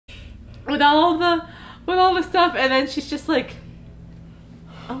with all the stuff, and then she's just like,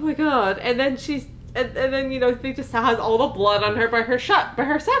 oh my god, and then and then they just has all the blood on her, but her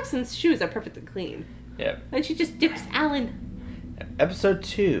socks and shoes are perfectly clean. Yeah. And she just dips Alan. Episode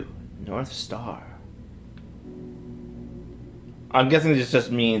 2, North Star. I'm guessing this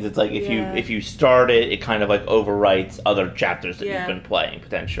just means it's like if you start it, it kind of like overwrites other chapters that you've been playing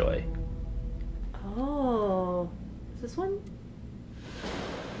potentially. Oh, is this one?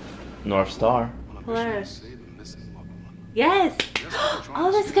 North Star. Polaris. Yes.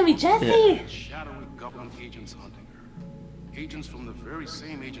 Oh, this is gonna be Jesse. Yeah. Shadowy government agents hunting her. Agents from the very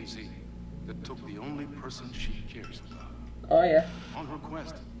same agency that took the only person she cares about. Oh yeah. On her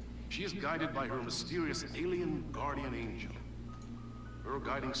quest, she is guided by her mysterious alien guardian angel. Her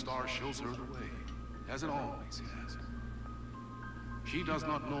guiding star shows her the way, as it always has. She does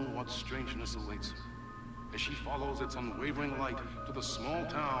not know what strangeness awaits her, as she follows its unwavering light to the small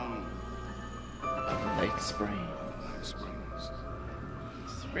town Lake Spring. Night Springs.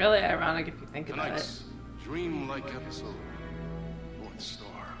 It's really ironic if you think about it. Tonight's dream-like episode, North Star.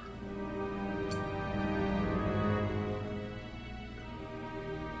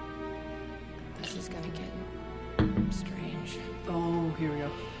 This is gonna get strange. Oh, here we go.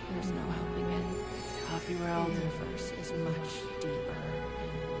 There's no helping it. Coffee The World. universe is much deeper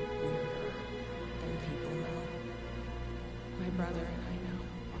and weirder than people know. My brother and I know.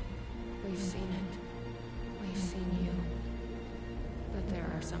 We've seen it. We've seen you. But there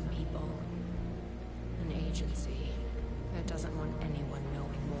are some people, an agency, that doesn't want anyone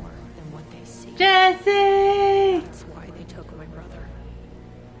knowing more than what they see. Jesse. That's why they took my brother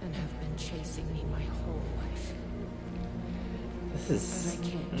and have been chasing me my whole life. This But is I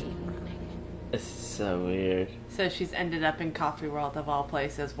can't keep running. this is so weird. So she's ended up in Coffee World of all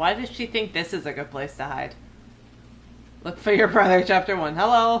places. Why does she think this is a good place to hide? Look for your brother, chapter 1.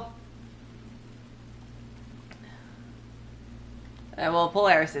 Hello. Well,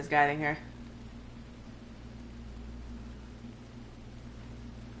 Polaris is guiding her.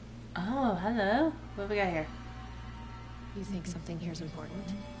 Oh, hello. What do we got here? You think something here's important?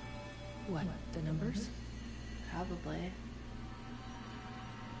 What, the numbers? Probably.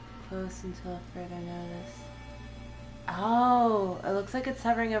 Close until further notice. Oh, it looks like it's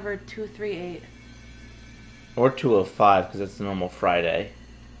hovering over 238. Or 205 because it's a normal Friday.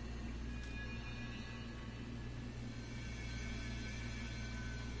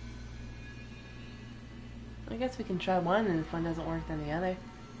 I guess we can try one, and if one doesn't work, then the other.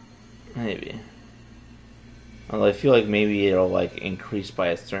 Maybe. Although I feel like maybe it'll like increase by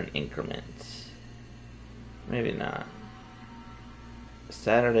a certain increment. Maybe not.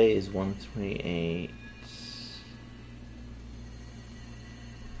 Saturday is 138.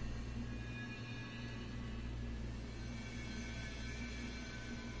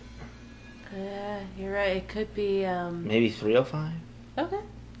 You're right. It could be, Maybe 305? Okay.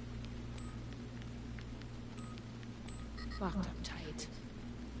 Locked up tight.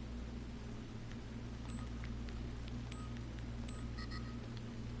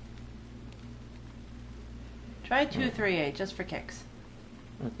 Try 238, just for kicks.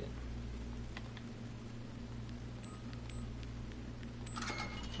 Okay.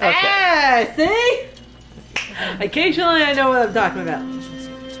 Ah, see? Occasionally I know what I'm talking about. Agency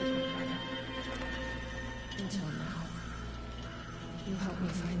that took my brother. Until now. You helped me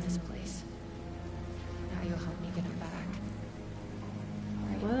find this place. Now you'll help me get him back.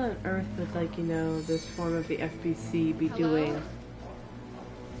 Right? What on earth would, like, this form of the FBC be doing?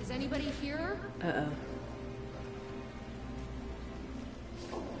 Is anybody here? Uh-oh.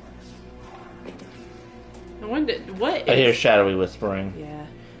 I wonder, what I hear is... shadowy whispering. Yeah.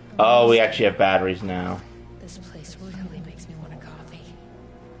 Oh, we actually have batteries now. This place really makes me want a coffee.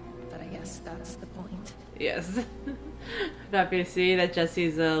 But I guess that's the point. Yes. Happy to see that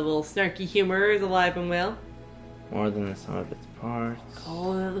Jesse's little snarky humor is alive and well. More than the sum of its parts.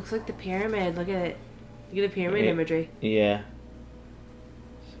 Oh, it looks like the pyramid. Look at it. Look at the pyramid imagery. Yeah.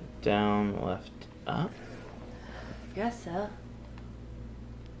 So down, left, up. Guess so.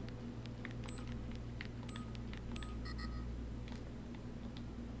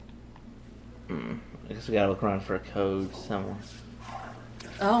 I guess we gotta look around for a code somewhere.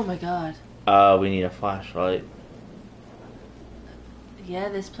 Oh my god. We need a flashlight. Yeah,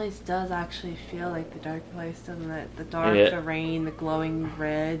 this place does actually feel like the dark place, doesn't it? The dark, Yeah. the rain, the glowing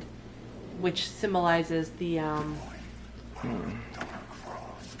red, which symbolizes the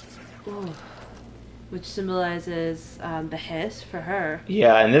ooh, which symbolizes the hiss for her.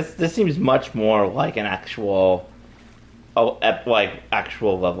 Yeah, and this seems much more like an actual,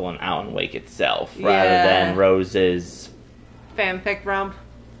 actual level in Alan Wake itself, rather Yeah. than Rose's. Fanfic romp.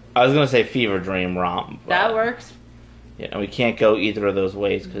 I was gonna say fever dream romp. But, That works. Yeah, and we can't go either of those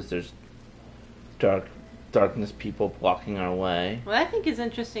ways because there's darkness people blocking our way. What I think is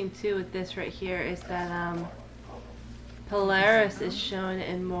interesting too with this right here is that Polaris is shown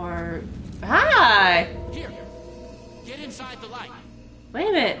in more. Hi. Here, get inside the light. Wait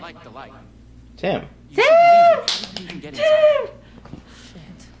a minute. Like the light. Tim. You Tim! shouldn't leave it. You can get inside. Tim!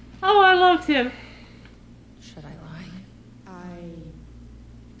 Shit. Oh, I love Tim. Should I lie?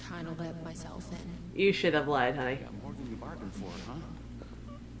 I kind of let myself in. You should have lied, honey. Got more than you bargained for, huh?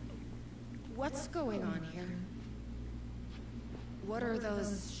 What's going on here? What are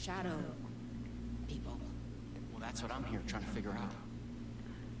those shadow people? Well, that's what I'm here trying to figure out.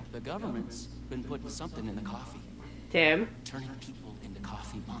 The government's been putting something in the coffee, Tim. turning people into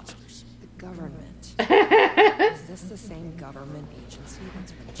coffee monsters. The government. Oh Is this the same government agency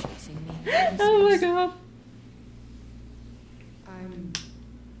that's been chasing me? my god. I'm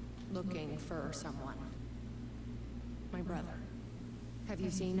looking for someone. My brother. Have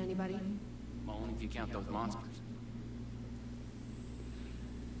you seen anybody? Well, only if you count those monsters.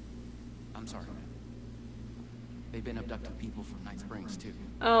 I'm sorry. They've been abducting people from Night Springs, too.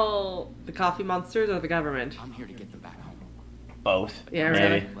 Oh, the coffee monsters or the government? I'm here to get them back home. Both. Yeah,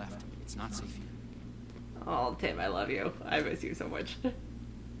 maybe. really. Left. It's not safe here. Oh, Tim, I love you. I miss you so much.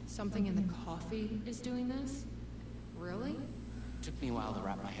 Something in the coffee is doing this? Really? Took me a while to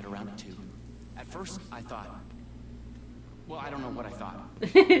wrap my head around it, too. At first, I thought... Well, I don't know what I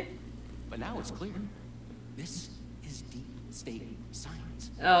thought. But now it's clear. This is deep state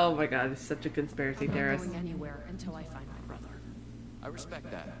science. Oh my god, he's such a conspiracy I'm not theorist. going anywhere until I find my brother. I respect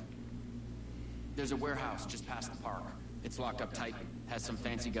that. There's a warehouse just past the park. It's locked up tight, has some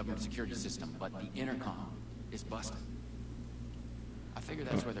fancy government security system, but the intercom is busted. I figure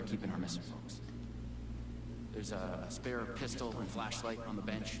that's where they're keeping our missing folks. There's a spare pistol and flashlight on the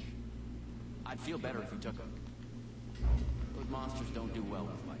bench. I'd feel better if you took them. Those monsters don't do well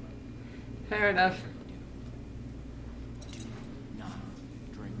with light. Fair enough. Do not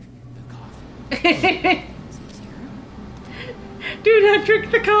drink the coffee. Do not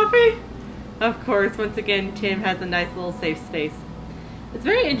drink the coffee. Of course, once again, Tim has a nice little safe space. What's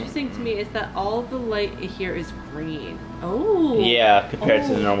very interesting to me is that all the light here is green. Oh. Yeah, compared to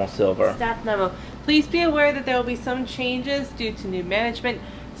the Oh. normal silver. Staff memo. Please be aware that there will be some changes due to new management.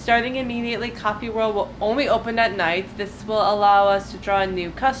 Starting immediately, Coffee World will only open at night. This will allow us to draw in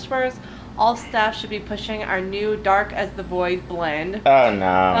new customers. All staff should be pushing our new Dark as the Void blend. Oh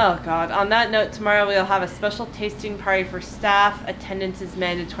no. Oh god. On that note, tomorrow we'll have a special tasting party for staff. Attendance is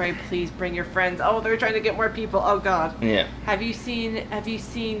mandatory. Please bring your friends. Oh, they're trying to get more people. Oh god. Yeah. Have you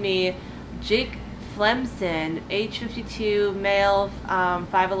seen me? Jake Flemson, age 52, male,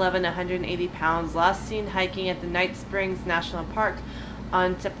 5'11", 180 pounds, last seen hiking at the Night Springs National Park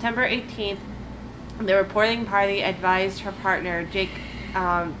on September 18th. The reporting party advised her partner,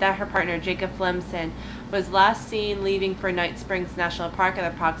 that her partner, Jacob Flemson, was last seen leaving for Night Springs National Park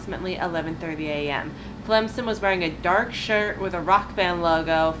at approximately 11:30 a.m. Flemson was wearing a dark shirt with a rock band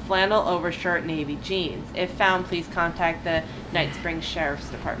logo, flannel overshirt, navy jeans. If found, please contact the Night Springs Sheriff's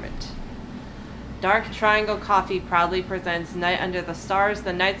Department. Dark Triangle Coffee proudly presents Night Under the Stars.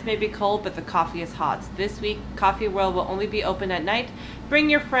 The nights may be cold, but the coffee is hot. This week, Coffee World will only be open at night. Bring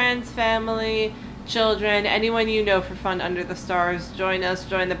your friends, family, children, anyone you know for fun under the stars. Join us,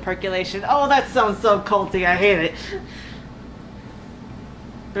 join the percolation. Oh, that sounds so culty. I hate it.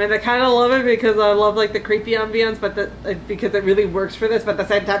 I mean, I kind of love it because I love like the creepy ambience, but because it really works for this. But at the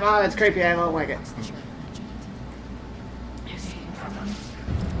same time, oh, it's creepy. I don't like it. The sheriff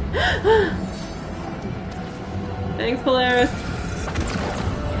mentioned. Thanks, Polaris.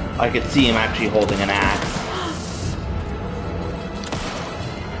 I could see him actually holding an axe.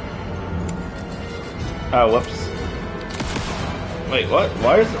 Oh, whoops. Wait, what?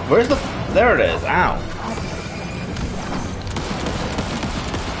 Where's the... There it is. Ow.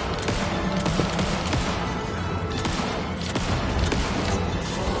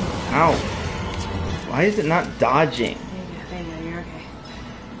 Ow. Why is it not dodging? There you go, you're okay.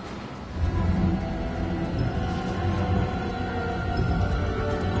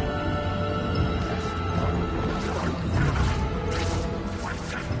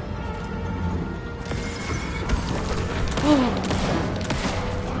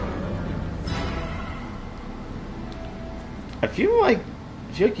 I feel like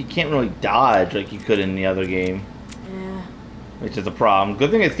you can't really dodge like you could in the other game, Yeah. which is a problem. Good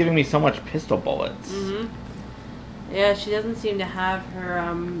thing it's giving me so much pistol bullets. Mhm. Yeah, she doesn't seem to have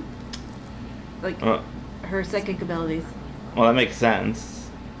her her psychic abilities. Well, that makes sense.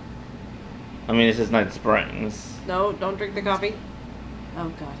 I mean, this is Night Springs. No, don't drink the coffee. Oh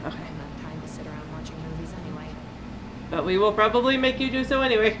god, okay. I'm not time to sit around watching movies anyway. But we will probably make you do so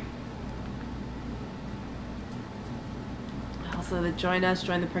anyway. Also, the join us,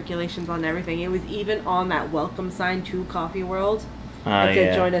 join the percolations on everything. It was even on that welcome sign to Coffee World. It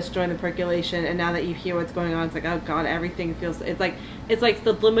said join us, join the percolation, and now that you hear what's going on, it's like, oh god, everything feels, it's like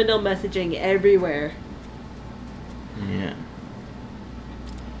subliminal messaging everywhere. Yeah.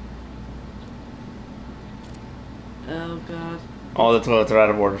 Oh god. All the toilets are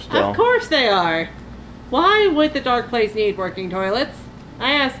out of order still. Of course they are! Why would the dark place need working toilets?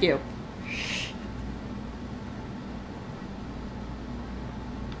 I ask you.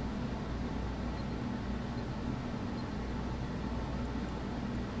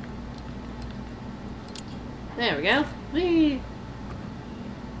 There we go. Whee!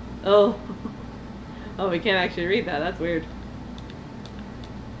 Oh. Oh, we can't actually read that. That's weird.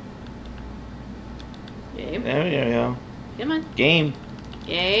 Game. There we go. Come on. Game.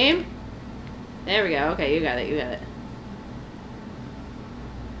 Game. There we go. Okay, you got it. You got it.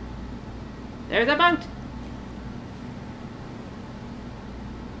 There's a boat.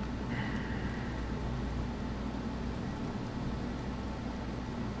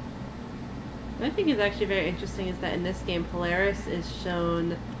 What I think is actually very interesting is that in this game, Polaris is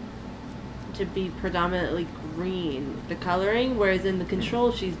shown to be predominantly green, the coloring, whereas in the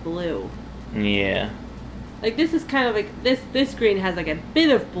Control, she's blue. Yeah. Like, this is kind of like, this green has like a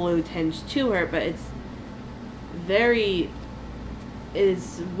bit of blue tinge to her, but it's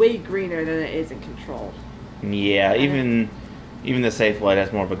way greener than it is in Control. Yeah, even the Safe Light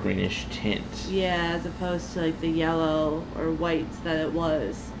has more of a greenish tint. Yeah, as opposed to like the yellow or whites that it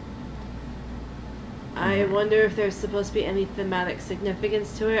was. I wonder if there's supposed to be any thematic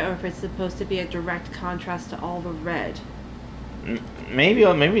significance to it, or if it's supposed to be a direct contrast to all the red. Maybe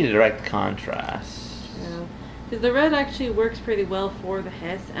a direct contrast. Yeah. Because the red actually works pretty well for the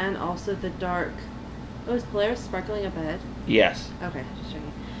hiss, and also the dark. Oh, is Polaris sparkling up ahead? Yes. Okay, just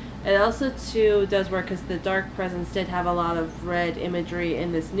checking. It also, too, does work because the Dark Presence did have a lot of red imagery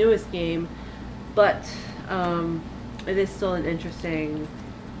in this newest game, but it is still an interesting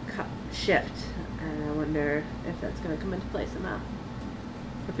shift, and I wonder if that's going to come into place or not.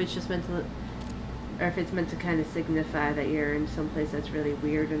 Or if it's just meant to, or if it's meant to kind of signify that you're in some place that's really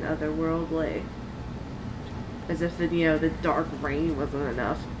weird and otherworldly. As if the dark rain wasn't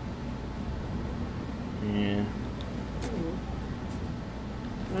enough. Yeah.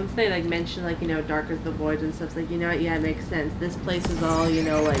 Once they mention dark as the void and stuff, it's like, yeah, it makes sense. This place is all,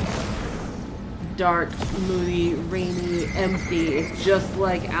 dark, moody, rainy, empty, just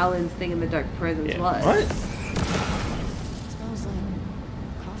like Alan's thing in the Dark Presence was. What? It smells like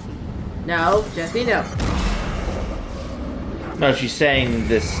coffee. No, Jesse, no. No, she's saying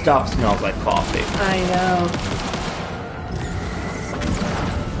this stuff smells like coffee. I know.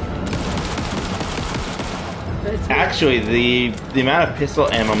 Actually, the amount of pistol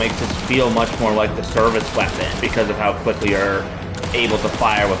ammo makes this feel much more like the service weapon because of how quickly you're able to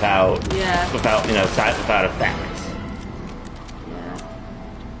fire without effects. Yeah.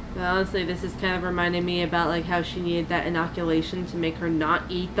 But honestly, this is kind of reminding me about how she needed that inoculation to make her not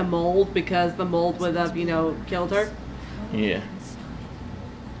eat the mold because the mold would have, killed her. Yeah.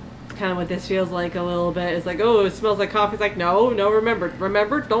 It's kind of what this feels like a little bit. It's like, oh, it smells like coffee. It's like, no, remember,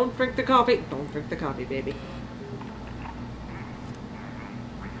 don't drink the coffee. Don't drink the coffee, baby.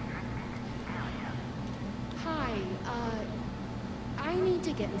 I need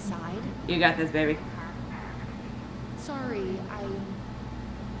to get inside. You got this, baby. Sorry, I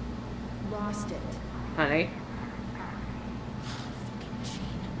lost it. Honey.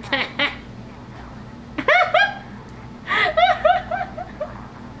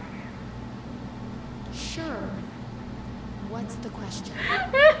 Sure. What's the question?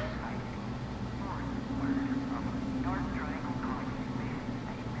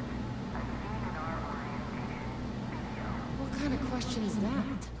 What kind of question is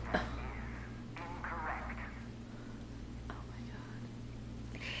that? Oh my god.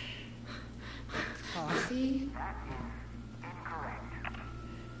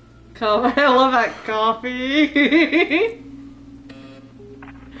 Coffee? I love that coffee.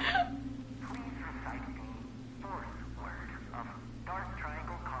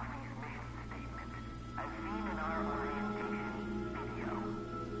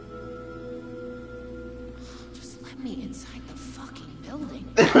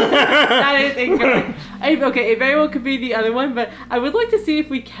 That is incorrect. Okay, it very well could be the other one, but I would like to see if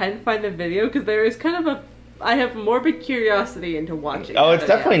we can find the video, because there is kind of I have morbid curiosity into watching. Oh, it's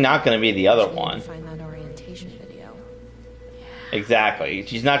definitely not going to be the other one. Find that orientation video. Exactly.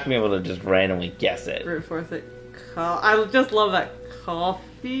 She's not going to be able to just randomly guess it. Brute force it. I just love that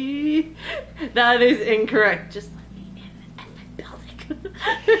coffee. That is incorrect. Just let me in the building.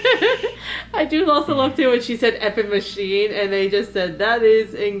 I do also love too when she said effing machine and they just said that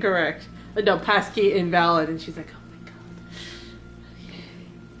is incorrect. No, passkey invalid, and she's like, oh my god.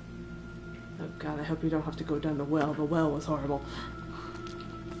 Oh god, I hope you don't have to go down the well. The well was horrible.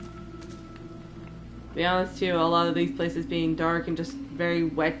 To be honest too, a lot of these places being dark and just very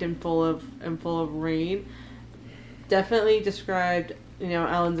wet and full of rain definitely described, you know,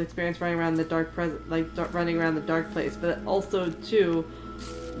 Alan's experience running around the running around the dark place, but also too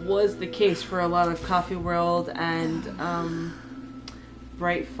was the case for a lot of Coffee World and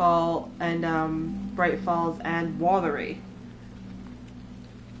Bright Falls and Watery.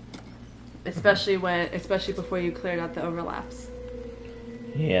 Especially before you cleared out the overlaps.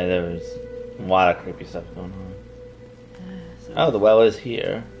 Yeah, there was a lot of creepy stuff going on. Oh, the well is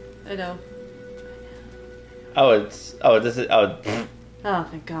here. I know. Oh,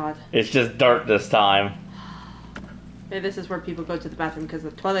 thank God. It's just dark this time. Maybe this is where people go to the bathroom because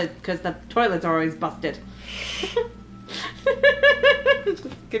the toilets are always busted.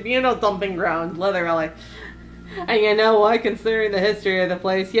 Communal dumping ground, literally. And you know what? Considering the history of the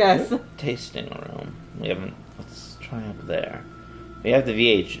place, yes. Tasting room. Let's try up there. We have the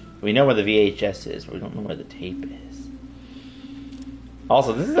we know where the VHS is, but we don't know where the tape is.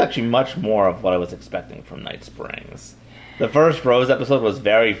 Also, this is actually much more of what I was expecting from Night Springs. The first Rose episode was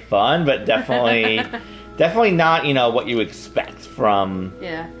very fun, but definitely not, you know, what you expect from...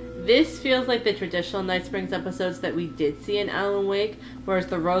 Yeah. This feels like the traditional Night Springs episodes that we did see in Alan Wake, whereas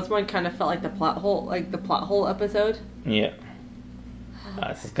the Rose one kind of felt like the plot hole episode. Yeah.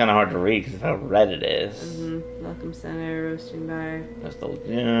 This is kind of hard to read because of how red it is. Mm-hmm. Welcome Center, Roasting Bar. That's the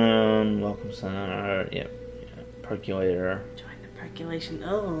lagoon, Welcome Center, yep. Percolator. Percolation.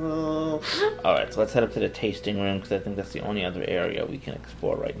 Oh. Alright, so let's head up to the tasting room because I think that's the only other area we can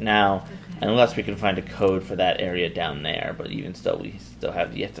explore right now. Okay. Unless we can find a code for that area down there, but even still, we still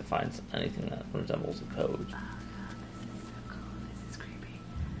have yet to find anything that resembles a code. Oh god, this is so cool. This is creepy.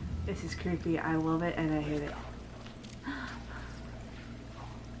 This is creepy. I love it and I hate it.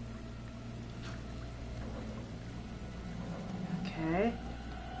 Okay.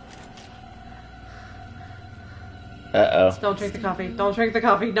 Uh-oh. Don't drink the coffee. Don't drink the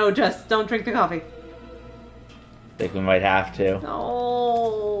coffee. No, Jess, don't drink the coffee. Think we might have to.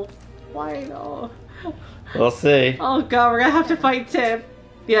 No. Why no? We'll see. Oh god, we're gonna have to fight Tim.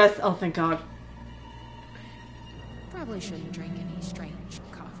 Yes, oh thank god. Probably shouldn't drink any strange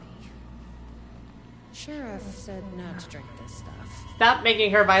coffee. Sheriff said not to drink this stuff. Stop making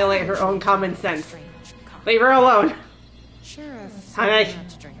her violate her own common sense. Strange coffee. Leave her alone. Sheriff said Honey. not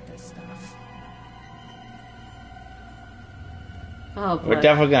to drink this stuff. Oh boy. We're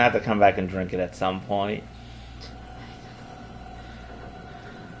definitely gonna have to come back and drink it at some point.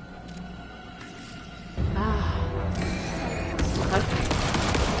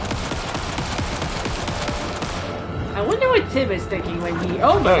 I wonder what Tim is thinking when he...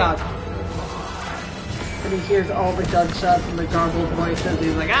 Oh my god. When he hears all the gunshots and the garbled voices,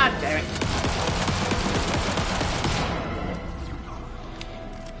 he's like, ah, damn it.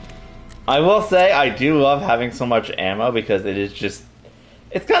 I will say, I do love having so much ammo because it is just...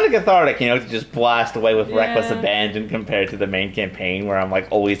 It's kind of cathartic, you know, to just blast away with reckless abandon compared to the main campaign where I'm, like,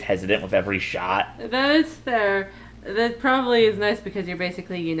 always hesitant with every shot. That is fair. That probably is nice because you're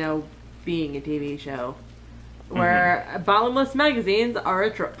basically, you know, being a TV show. Where bottomless magazines are a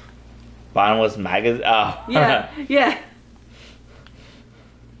trope. Bottomless magazine? Oh. Yeah, yeah.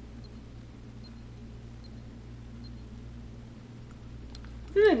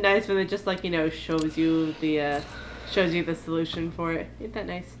 Isn't it nice when it just, like, you know, shows you the solution for it? Ain't that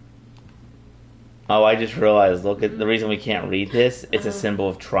nice? Oh, I just realized, look, at the reason we can't read this, it's a symbol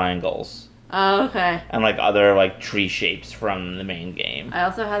of triangles. Oh, okay. And, like, other, like, tree shapes from the main game. I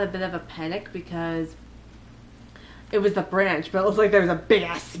also had a bit of a panic because it was the branch, but it looked like there was a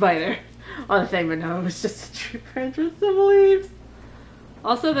big-ass spider on the thing, but no, it was just a tree branch with some leaves.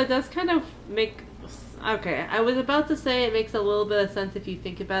 Also, that does kind of make... Okay, I was about to say it makes a little bit of sense if you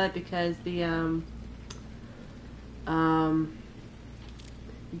think about it because the,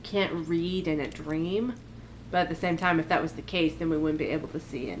 you can't read in a dream. But at the same time, if that was the case, then we wouldn't be able to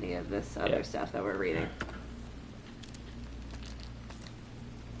see any of this other stuff that we're reading.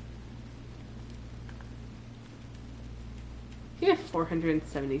 You have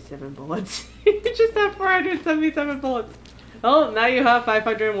 477 bullets. You just have 477 bullets. Oh, now you have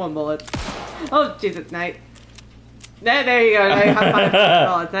 501 bullets. Oh, Jesus, night. There you go. Now you have 500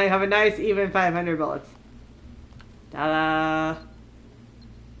 bullets. Now you have a nice, even 500 bullets. Ta-da!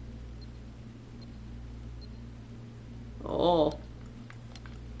 Oh.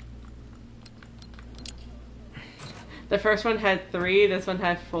 The first one had 3, this one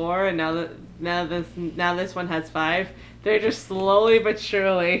had 4, and now this one has 5. They're just slowly but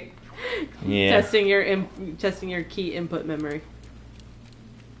surely Yeah. testing your key input memory.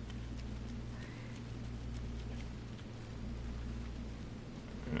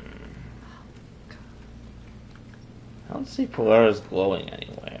 I don't see Polaris glowing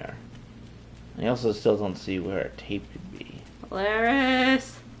anywhere. I also still don't see where a tape could be.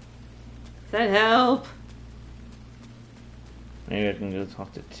 Polaris, does that help? Maybe I can go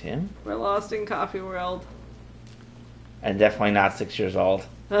talk to Tim? We're lost in Coffee World. And definitely not 6 years old.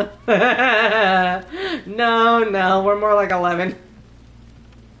 No, we're more like 11.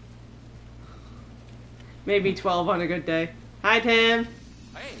 Maybe 12 on a good day. Hi, Tim.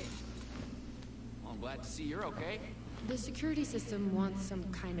 Hey! Well, I'm glad to see you're okay. The security system wants some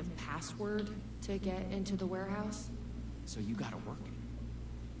kind of password to get into the warehouse. So you got it working.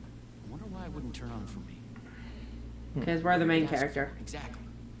 I wonder why it wouldn't turn on for me. Because we're the main What did it ask character. for? Exactly.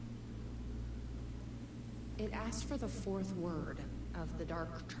 It asked for the 4th word of the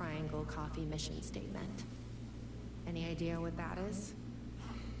Dark Triangle Coffee mission statement. Any idea what that is?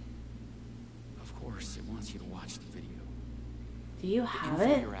 Of course, it wants you to watch the video. Do you The have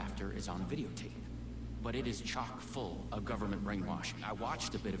info it? you're after is on videotape, but it is chock full of government brainwashing. I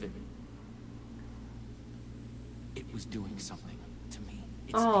watched a bit of it. It was doing something to me.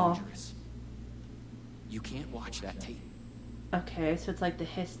 It's Oh. dangerous. You can't watch that tape. Okay, so it's like the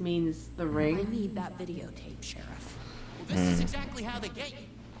hiss means the I ring. need that videotape, Sheriff. Well, this is exactly how they get you.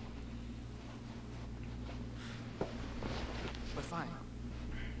 But fine.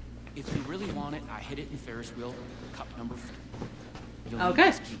 If you really want it, I hid it in Ferris wheel, cup number 4. You'll need Okay.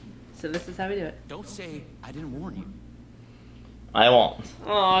 this key. So this is how we do it. Don't say I didn't warn you. I won't.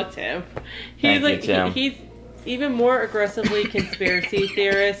 Oh, Tim. Thank you, Tim. He's even more aggressively conspiracy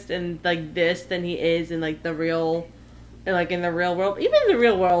theorist and like this than he is in like the real, like in the real world. Even in the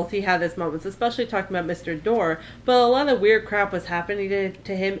real world, he had this moments, especially talking about Mr. Door. But a lot of weird crap was happening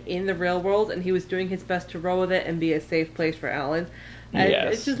to him in the real world, and he was doing his best to roll with it and be a safe place for Alan. And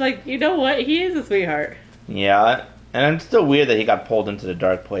Yes. it's just like, you know what? He is a sweetheart. Yeah, and it's still weird that he got pulled into the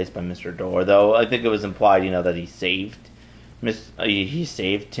dark place by Mr. Door, though I think it was implied, that he saved he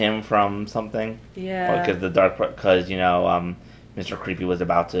saved Tim from something. Yeah. Because Mr. Creepy was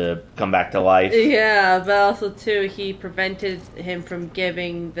about to come back to life. Yeah, but also too, he prevented him from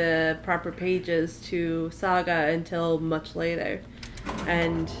giving the proper pages to Saga until much later,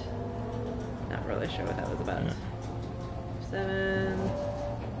 and not really sure what that was about. Yeah. 7,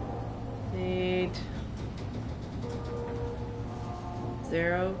 8,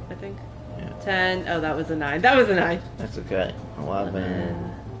 0, I think. Yeah. 10. Oh, that was a 9. That was a 9. That's okay.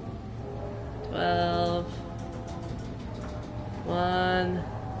 11. 12. 1,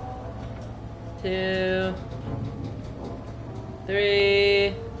 2,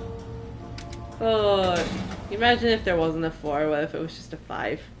 3, 4. Imagine if there wasn't a 4. What if it was just a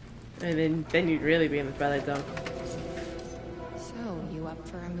 5? And then you'd really be in the Twilight Zone. So, you up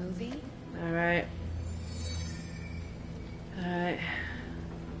for a movie? Alright. Alright.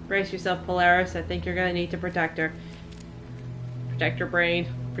 Brace yourself, Polaris. I think you're gonna need to protect her. Protect her brain.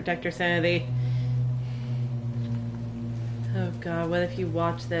 Protect her sanity. Oh god, what if you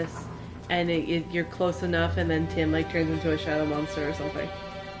watch this and you're close enough and then Tim like turns into a shadow monster or something?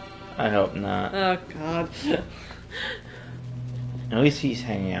 I hope not. Oh god. At least he's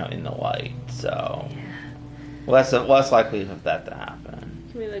hanging out in the light, so less likely of that to happen.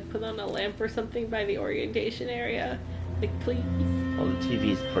 Can we like put on a lamp or something by the orientation area? Like please? Well, the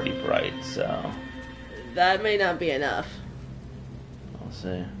TV's pretty bright, so That may not be enough. we'll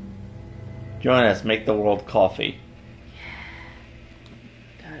see. Join us, make the world coffee.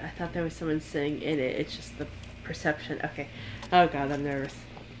 God, I thought there was someone sitting in it. It's just the perception. Okay. Oh god, I'm nervous.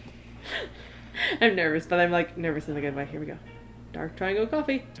 I'm nervous, but I'm like nervous in a good way. Here we go. Dark Triangle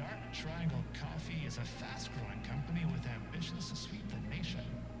Coffee. Dark Triangle Coffee is a fast-growing company with ambitions to sweep the nation,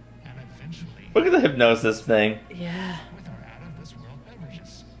 and eventually, Look at the hypnosis thing. Yeah. with our out-of-this-world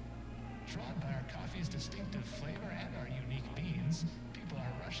beverages. Drawn by our coffee's distinctive flavor and our unique beans, people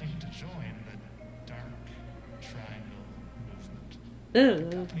are rushing to join the Dark Triangle movement. The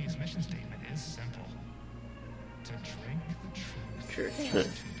Ugh. company's mission statement is simple: to drink the truth.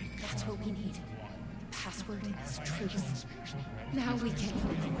 Truth. To become That's what we need. one. Password Our is financial and truth. spiritual growth Now we can.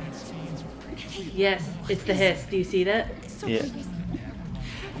 Yes, it's the hiss. Do you see that? Yeah. Something is...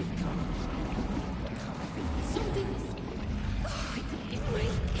 Something is... in my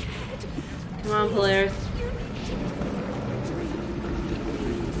head. Come on, Polaris.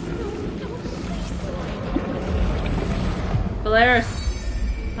 Polaris.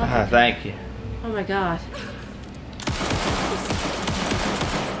 Thank you. Oh my god.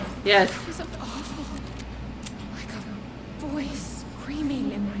 Yes. It was awful. Like a voice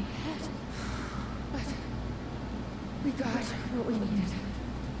screaming in my head. But we got what we needed.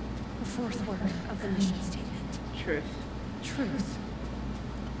 The fourth word of the mission statement. Truth. Truth.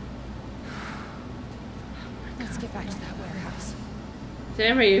 Let's get back to that warehouse.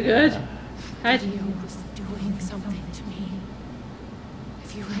 Sam, are you good? Hi. Dio was doing something to me.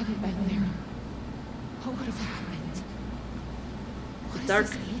 If you hadn't been there, what would have happened? What is Dark.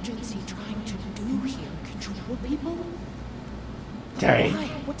 this agency trying to do here? Control people? Take Why?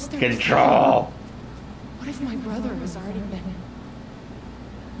 What's their control. What if my brother has already been...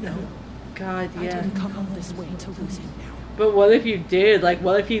 No, God, I yeah. didn't come all this way to lose him now. But what if you did? Like,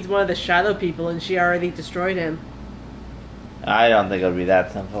 what if he's one of the shadow people and she already destroyed him? I don't think it'll be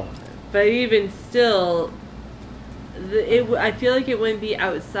that simple. But even still, I feel like it wouldn't be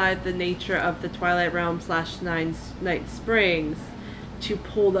outside the nature of the Twilight Realm / Night Springs to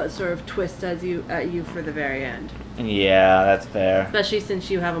pull that sort of twist at you for the very end. Yeah, that's fair. Especially since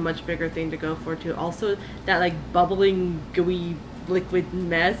you have a much bigger thing to go for too. Also, that like bubbling, gooey, liquid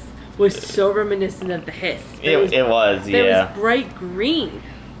mess was so reminiscent of the Hiss. It was, It yeah. was bright green.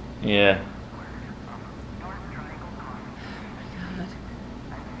 Yeah.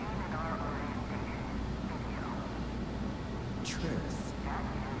 Truth.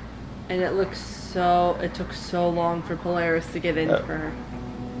 And it took so long for Polaris to get in for her.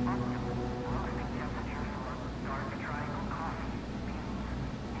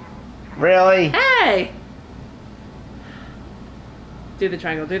 Really? Hey! Do the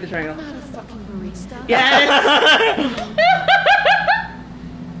triangle, do the triangle. I'm not a fucking barista. Yes!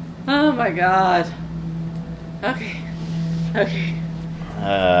 Oh my god. Okay. Okay.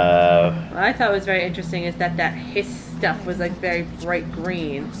 What I thought was very interesting is that Hiss stuff was like very bright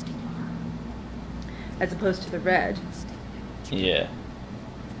green as opposed to the red. Yeah.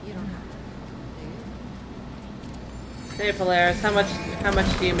 You don't have to. Hey Polaris, how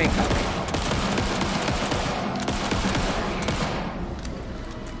much do you make up?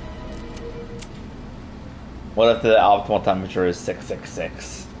 What if the optimal temperature is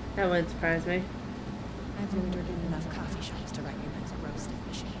 666? That wouldn't surprise me. I've ordered in enough coffee shops to recognize a roasting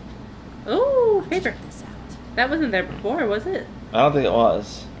machine. Ooh, paper. Check this out. That wasn't there before, was it? I don't think it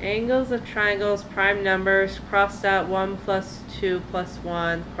was. Angles of triangles, prime numbers, crossed out 1 plus 2 plus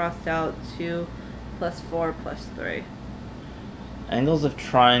 1, crossed out 2 plus 4 plus 3. Angles of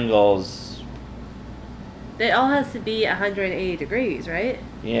triangles. It all has to be 180 degrees, right?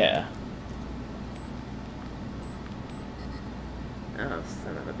 Yeah. Oh,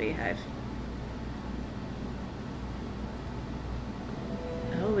 son of a beehive.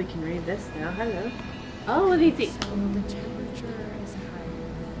 Oh, we can read this now. Hello. Oh, it's easy. So the temperature is higher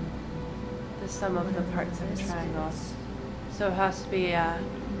than The sum of the parts of a triangle. So it has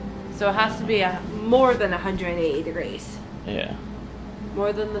to be more than 180 degrees. Yeah.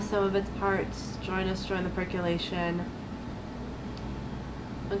 More than the sum of its parts. Join the percolation.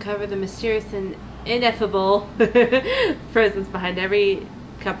 Uncover the mysterious and ineffable presence behind every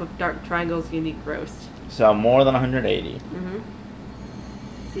cup of dark triangle's unique roast. So more than 180.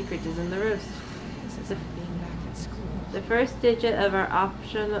 Secret is in the roast. this is like being back at school. The first digit of our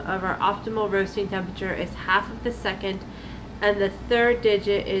optimal roasting temperature is half of the second, and the third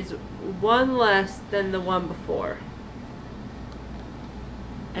digit is one less than the one before.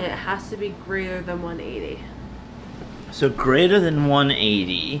 And it has to be greater than 180. So greater than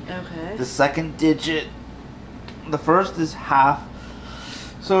 180. Okay. The second digit, the first is half,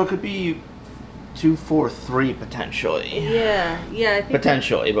 so it could be 243 potentially. Yeah, I think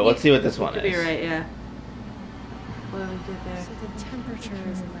Potentially, but let's see what this one could is. be right, yeah. What do we do there? So the temperature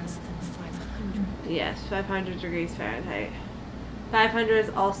is less than 500. Yes, 500 degrees Fahrenheit. 500 is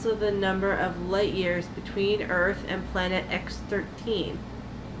also the number of light years between Earth and planet X13.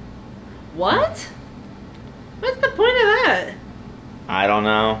 What? What's the point of that? I don't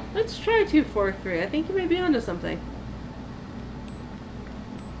know. Let's try 243. I think you may be onto something.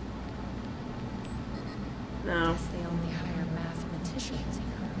 No. Guess they only hire mathematicians here.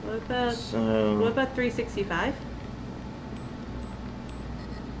 What about 365?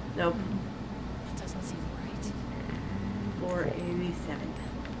 Nope. That doesn't seem right. 487.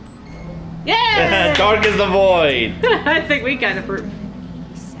 Yeah! Dark as the void. I think we got it for.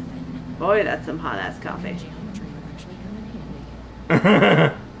 87. Boy, that's some hot ass coffee. Geometry would actually come in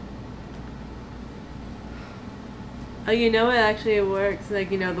handy. Oh, you know it actually works. Like,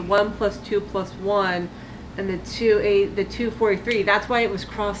 the 1 plus 2 plus 1 and the 243. That's why it was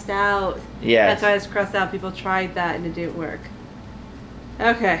crossed out. Yes. That's why it's crossed out. People tried that and it didn't work.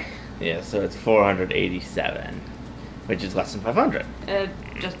 Okay. Yeah, so it's 487. which is less than 500.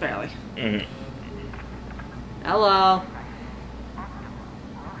 Just barely. Mhm. Hello.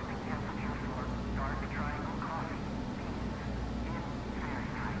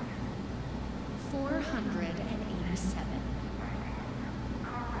 $487.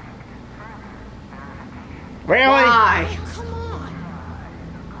 Really? Why? Come on.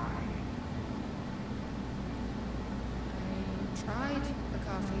 I tried the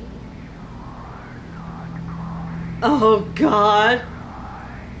coffee. Oh God.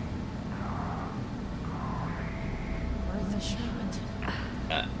 Worth a shot.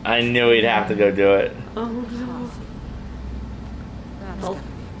 I knew he'd have to go do it. Oh no. Coffee. That's Oh. gonna be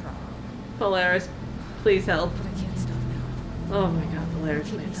a problem. Polaris, please help. But I can't stop now. Oh my God, Polaris,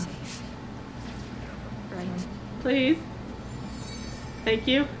 Keep me please. safe. Right? Please. Thank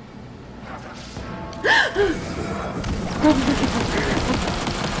you.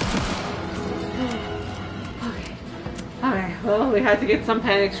 Okay. Okay. Well, we had to get some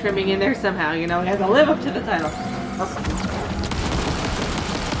panic screaming in there somehow. You know, we had to live up to the title.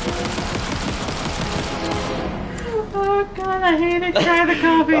 Oh God, I hate it. Try the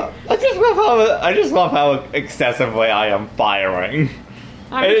coffee. I just love how excessively I am firing.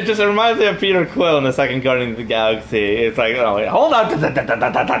 It just reminds me of Peter Quill in the second Guardians of the Galaxy. It's like, oh, wait, hold on.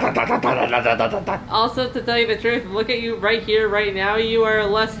 Also, to tell you the truth, look at you right here, right now. You are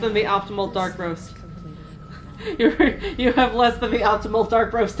less than the optimal dark roast. You have less than the optimal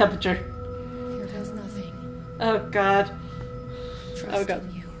dark roast temperature. Here does nothing. Oh God. Trust Oh God.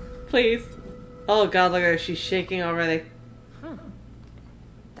 in you. Please. Oh God, look at her. She's shaking already. Huh.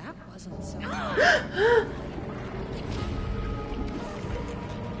 That wasn't so.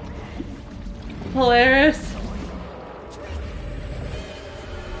 Polaris.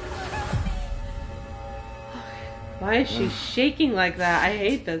 Why is she shaking like that? I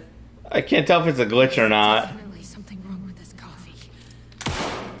hate this. I can't tell if it's a glitch or not. Definitely something wrong with this coffee.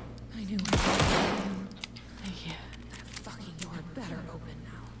 I knew it. Thank you. That fucking door better open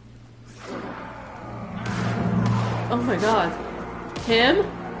now. Oh my God. Tim?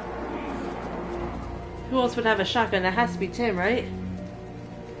 Who else would have a shotgun? It has to be Tim, right?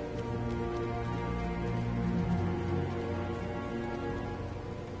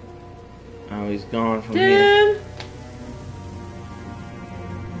 Oh, he's gone from here. Tim!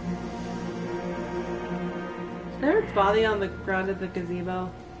 Is there a body on the ground of the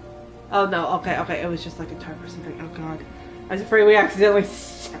gazebo? Oh no, okay, it was just like a tarp or something. Oh God. I was afraid we accidentally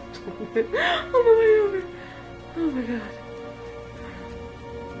stepped on it on the way over. Oh my God.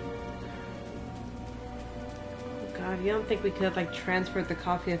 Oh God, you don't think we could have like transferred the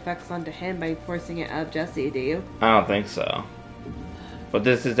coffee effects onto him by forcing it up Jesse, do you? I don't think so. But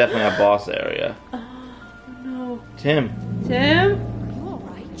this is definitely a boss area. Oh no. Tim. Tim? Are you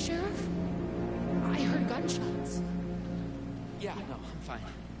alright, Sheriff? I heard gunshots. Yeah, no, I'm fine.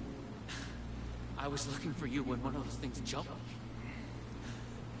 I was looking for you when one of those things jumped.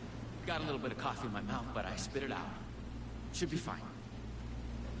 Got a little bit of coffee in my mouth, but I spit it out. Should be fine.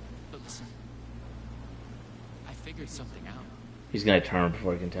 But listen, I figured something out. He's gonna turn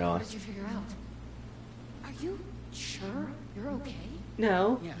before he can tell What us. did you figure out? Are you sure you're okay?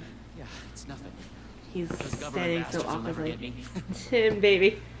 No. Yeah, it's nothing. He's Those government standing so bastards will never awkwardly. get me. Tim,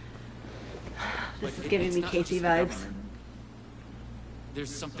 baby. But This is it- giving it's me not Casey just the vibes. government.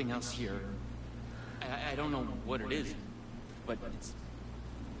 There's something else here. I don't know what it is, but it's...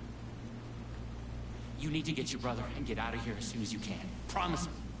 You need to get your brother and get out of here as soon as you can. Promise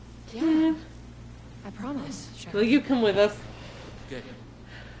me. Yeah. I promise, Sheriff. Will you come with us? Good.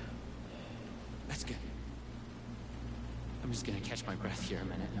 That's good. I'm just gonna catch my breath here a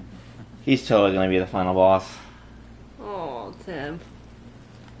minute. He's totally gonna be the final boss. Oh, Tim.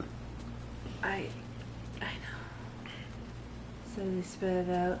 I know. So they spit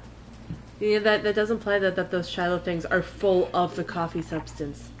it out. Yeah, that does imply that those shadow things are full of the coffee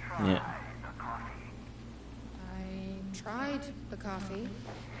substance. Yeah. I tried the coffee.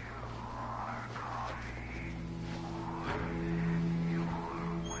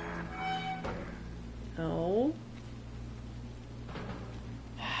 No.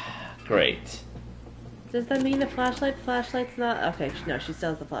 Great. Does that mean the flashlight? The flashlight's not. Okay, no, she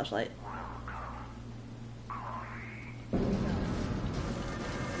still has the flashlight.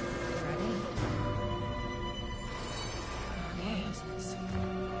 Ready? Jesus.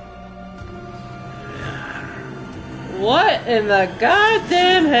 What in the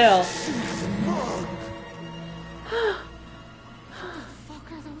goddamn hell? What the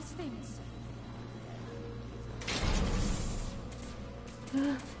fuck are those things?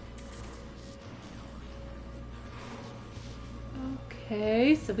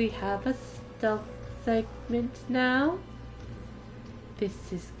 Okay, so we have a stealth excitement now.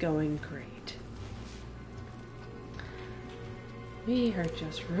 This is going great. We are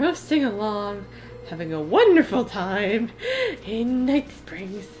just roasting along, having a wonderful time in Night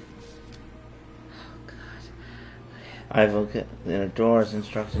Springs. Oh, God. I will get the doors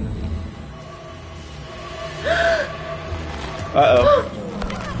instruction. Uh-oh.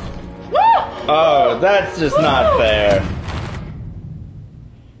 Oh, that's just not fair.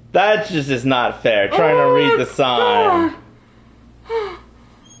 That just is not fair. Trying to read the sign.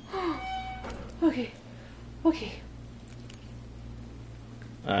 Okay. Okay.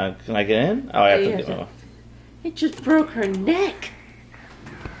 Can I get in? Oh, I have to Yeah, go. It just broke her neck.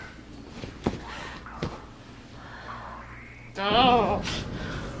 Oh.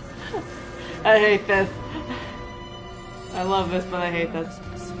 I hate this. I love this, but I hate this.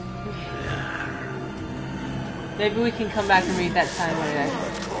 Maybe we can come back and read that time later.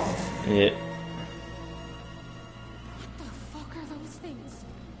 Yeah. What the fuck are those things?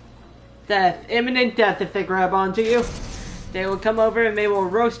 Death. Imminent death if they grab onto you. They will come over and they will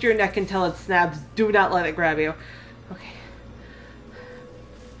roast your neck until it snaps. Do not let it grab you. Okay.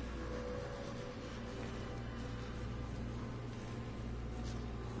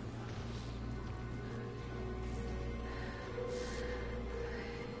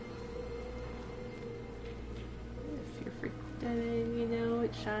 If you're freaked out and you know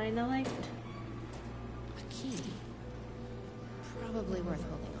it, shine a light. A key. Probably worth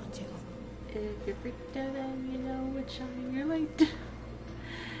holding on to. If you're freaked out and you know it, shine your light.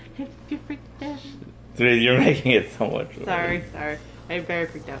 If you're freaked out. Dude, you're making it so much worse. Sorry. I'm very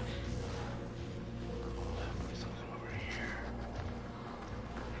freaked out.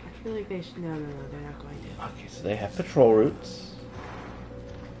 I feel like they should. No, they're not going to. Okay, so they have patrol routes.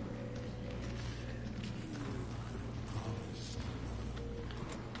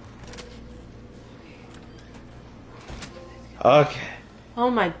 Okay.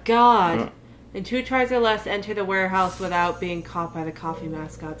 Oh my god. And 2 tries or less enter the warehouse without being caught by the coffee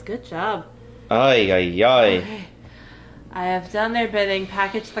mascots. Good job. Ay, ay, ay. Okay. I have done their bidding,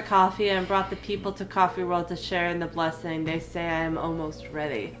 packaged the coffee, and brought the people to Coffee World to share in the blessing. They say I am almost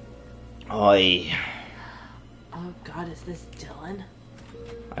ready. Ay. Oh god, is this Dylan?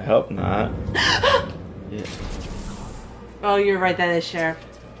 I hope not. Yeah. Oh, you're right, that is Sheriff.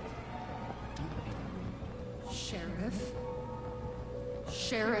 Sheriff?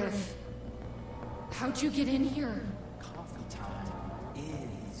 Sheriff? How'd you get in here? Coffee time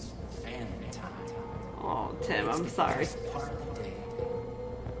is family time. Oh, Tim, I'm sorry. Part of the day.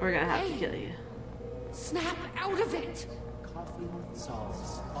 We're gonna have to kill you. Snap out of it! Coffee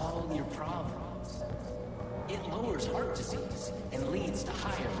solves all your problems. It lowers heart disease and leads to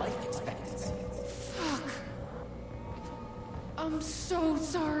higher life expectancy. Fuck. I'm so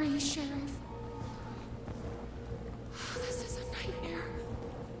sorry, Sheriff. This is a nightmare.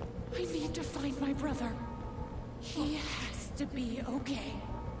 I need to find my brother. He has to be okay.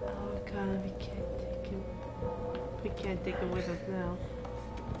 Oh god, we can't take him. We can't take him with us now.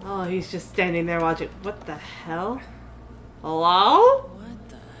 Oh, he's just standing there watching. What the hell? Hello? What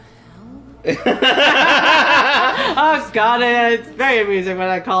the hell? Oh god, it's very amusing when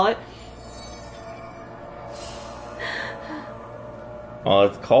I call it. Well,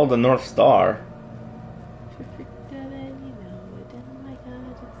 it's called the North Star.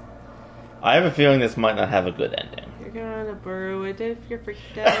 I have a feeling this might not have a good ending. You're gonna burrow it if you're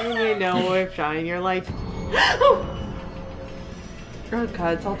freaked out and you know it. Shine your light. Oh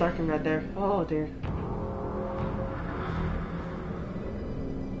god, it's all dark and red there. Oh dear.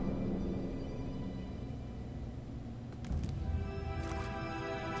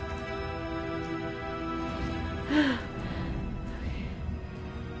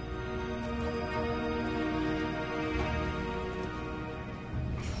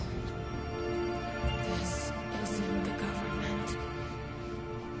 This isn't the government.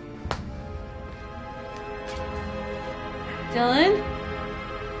 Dylan?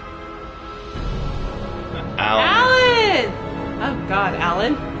 Alan. Alan! Oh god,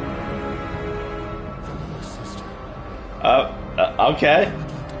 Alan. Okay.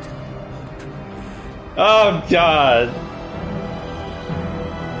 Oh god.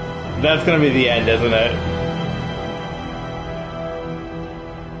 That's gonna be the end, isn't it?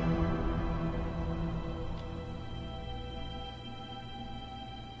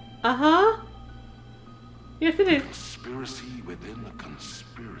 Uh-huh. Yes, it is. Conspiracy within the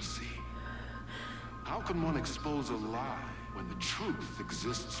conspiracy. How can one expose a lie when the truth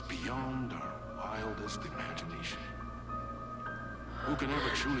exists beyond our wildest imagination? Who can ever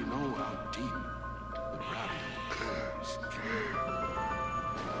truly know how deep the rabbit hole goes?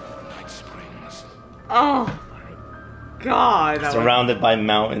 Night Springs, Oh my god. Surrounded by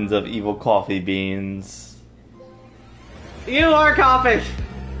mountains of evil coffee beans. You are coffee.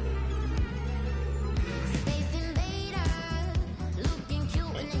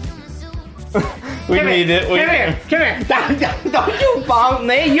 We need it. Come here. Don't you fault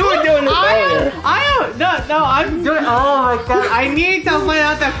me. You were doing this earlier. I'm doing. Oh my god! I need to let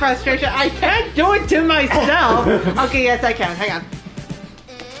out the frustration. I can't do it to myself. Okay, yes, I can. Hang on.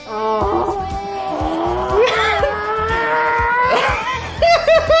 Oh.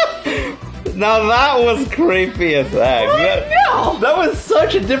 Now that was creepy as heck. That was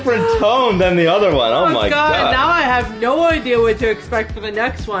such a different tone than the other one. Oh my god. Now I have no idea what to expect for the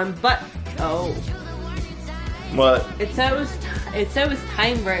next one, but What? it said it was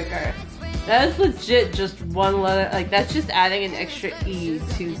Timebreaker. That is legit just one letter. Like that's just adding an extra E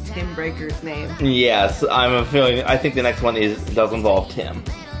to Tim Breaker's name. Yes, I think the next one does involve Tim.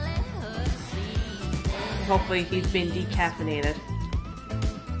 Hopefully he's been decaffeinated.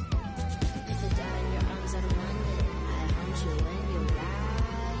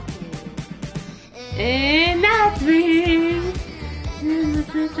 In that ring, in the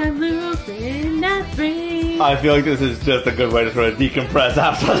sense I'm losing that ring. I feel like this is just a good way to sort of decompress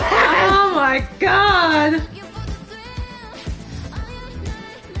after that. Oh my god!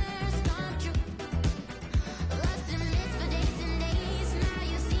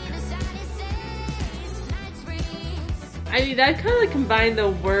 I mean, that kind of combined the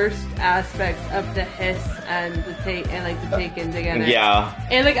worst aspects of the hiss and the taken together. Yeah.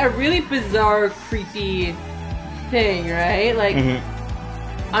 And like a really bizarre, creepy thing, right? Like,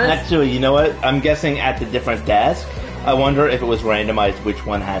 Actually, you know what? I'm guessing at the different desk. I wonder if it was randomized which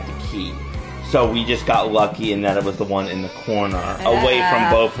one had the key. So we just got lucky in that it was the one in the corner, away from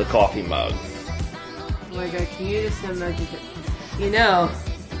both the coffee mugs. Oh my god, can you just imagine? You know,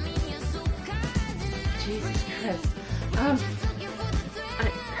 Jesus Christ.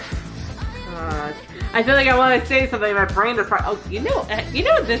 I feel like I want to say something. My brain is probably. Oh, you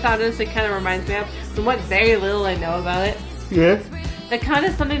know what this honestly kind of reminds me of? From what very little I know about it. Yeah. The kind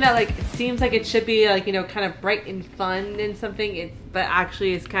of something that like seems like it should be like kind of bright and fun and something, but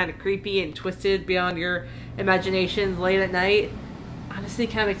actually is kind of creepy and twisted beyond your imaginations late at night. Honestly,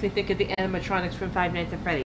 kind of makes me think of the animatronics from Five Nights at Freddy's.